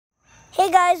Hey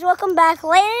guys, welcome back.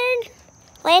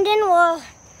 Landon will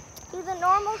do the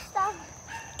normal stuff.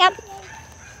 Yep.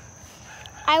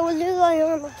 I will do the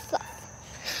normal stuff.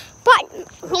 But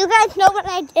you guys know what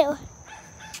I do.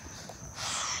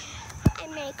 I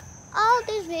make all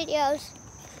these videos.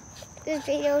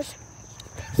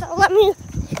 So let me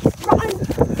run.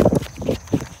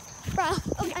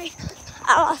 Okay.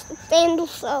 I lost the sandal,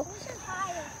 so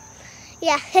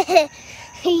yeah.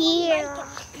 Yeah.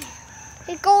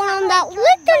 It's going on that little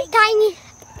tiny.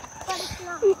 But it's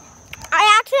not.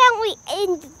 I accidentally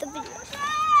ended the video.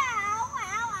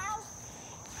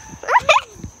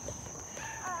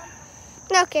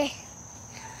 Okay.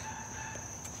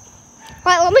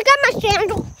 Right, let me get my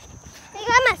sandal.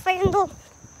 Sandal.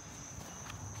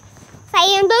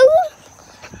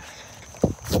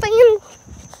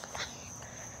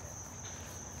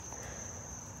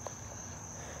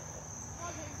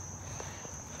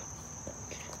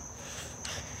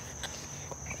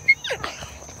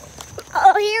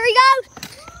 Oh, here we go.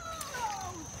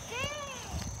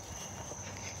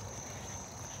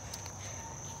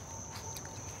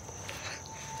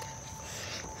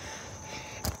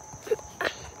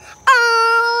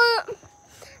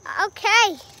 Okay.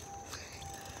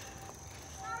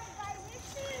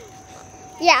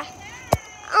 Yeah.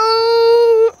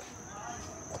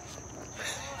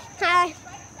 Hi.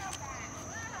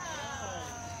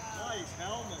 Nice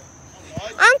helmet.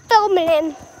 I'm filming him.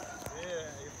 Yeah,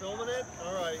 you're filming it?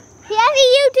 All right. He has a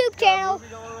YouTube channel. Movie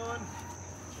going on?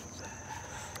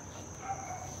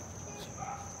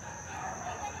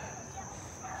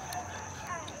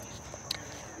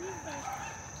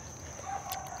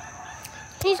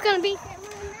 He's gonna be.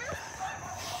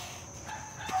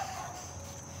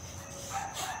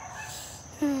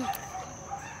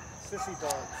 Sissy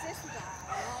dog.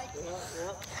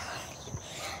 Yeah.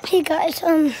 Hey guys,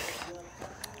 we're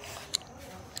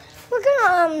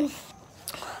gonna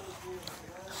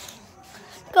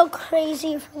go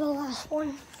crazy for the last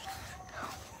one.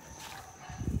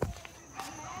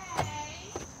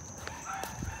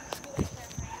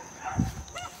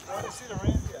 I want to see the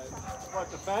ramp yet. What,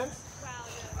 the fence?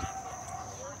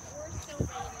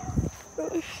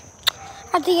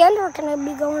 At the end, we're gonna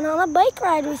be going on a bike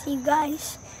ride with you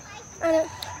guys.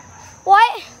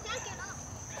 What?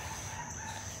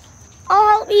 I'll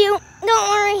help you. Don't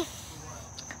worry.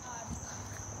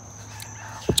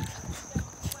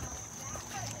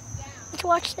 Let's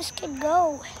watch this kid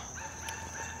go.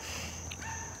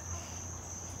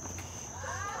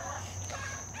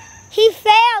 He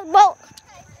failed. Well,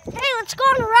 hey, let's go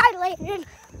on a ride, Landon.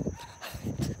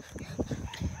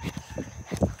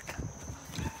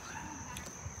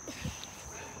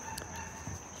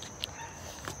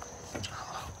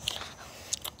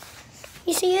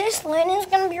 You see this? Landon's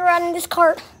gonna be riding this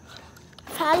cart.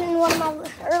 I've had it in one of my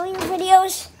earlier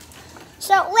videos.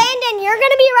 So Landon, you're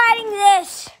gonna be riding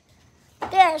this.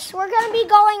 We're gonna be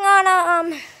going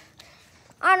on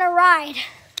a ride.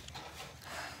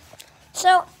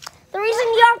 So the reason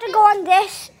you have to go on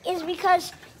this is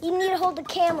because you need to hold the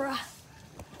camera.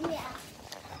 Yeah.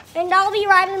 And I'll be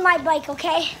riding my bike,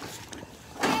 okay?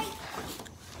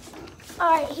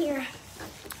 All right, here.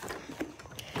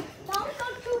 Don't go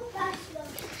too fast though.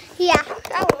 Yeah,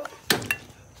 I will.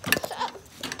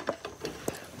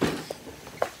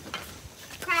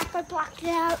 Crap, I blocked it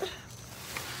out.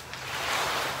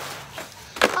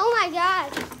 Oh my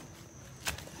God.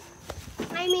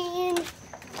 I mean,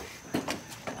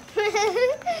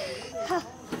 oh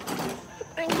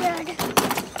my God.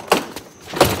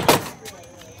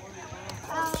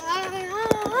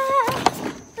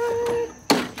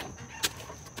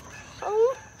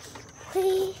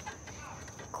 Holy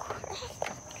crap.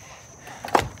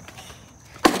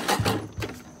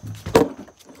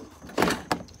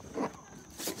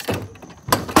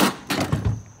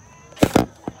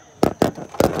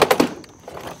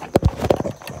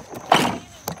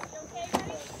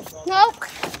 Nope.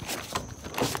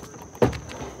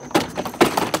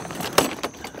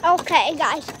 Okay,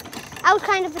 guys. That was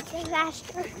kind of a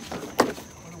disaster.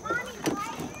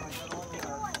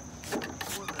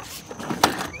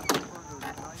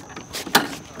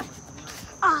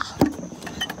 Ah.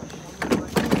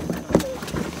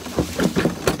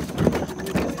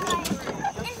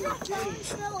 Is the phone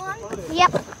still on?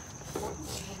 Yep.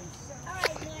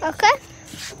 Okay.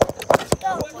 Let's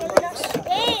go. Give it a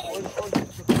spin.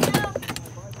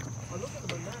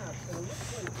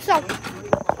 So.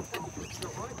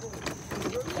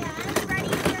 Yeah, I'm ready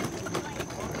for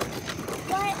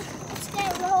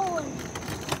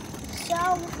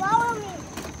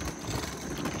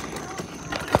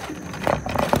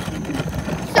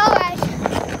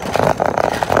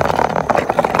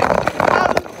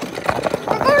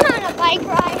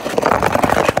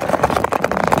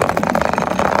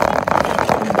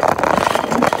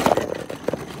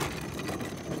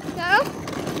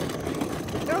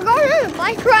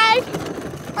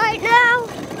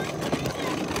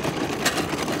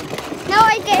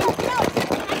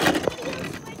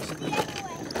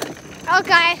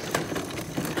Okay.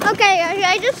 Okay,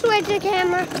 I just switched the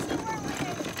camera.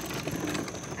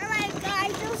 Alright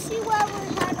guys, you'll see where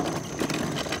we're heading.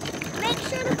 Make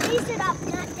sure to face it up,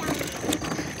 not down.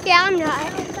 Yeah, I'm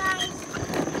not. So guys,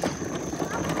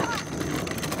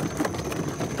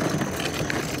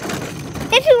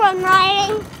 This is what I'm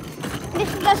riding. This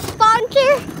is the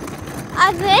sponsor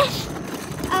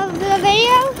of the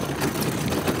video.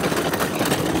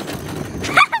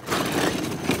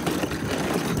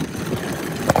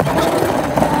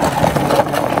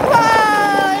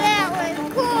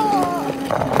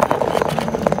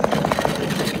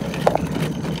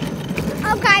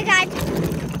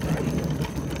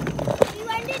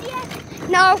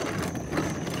 No.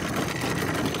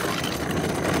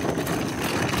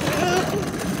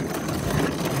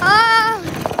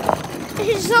 This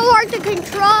is so hard to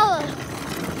control.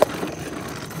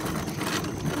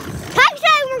 Next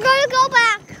time we're going to go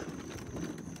back.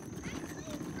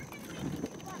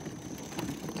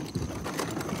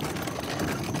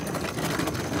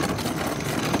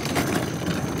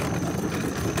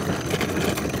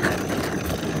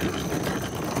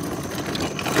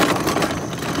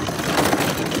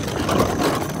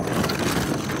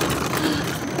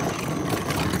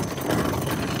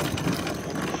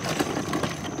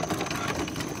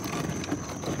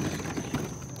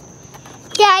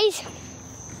 Guys,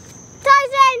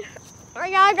 Tarzan, we're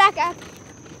going back up.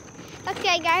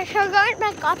 Okay, guys, we're going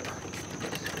back up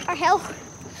our hill.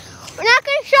 We're not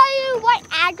going to show you what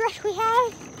address we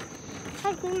have.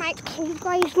 Like you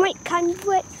guys might come,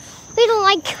 but we don't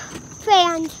like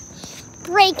fans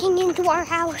breaking into our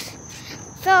house.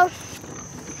 So,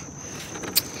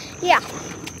 yeah.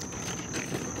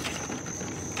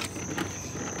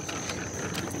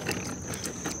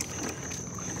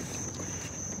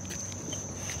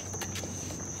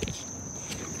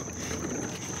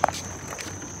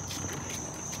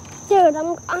 Dude,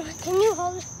 can you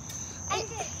hold it?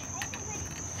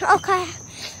 Okay.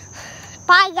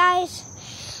 Bye, guys.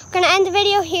 I'm going to end the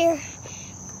video here.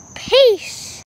 Peace.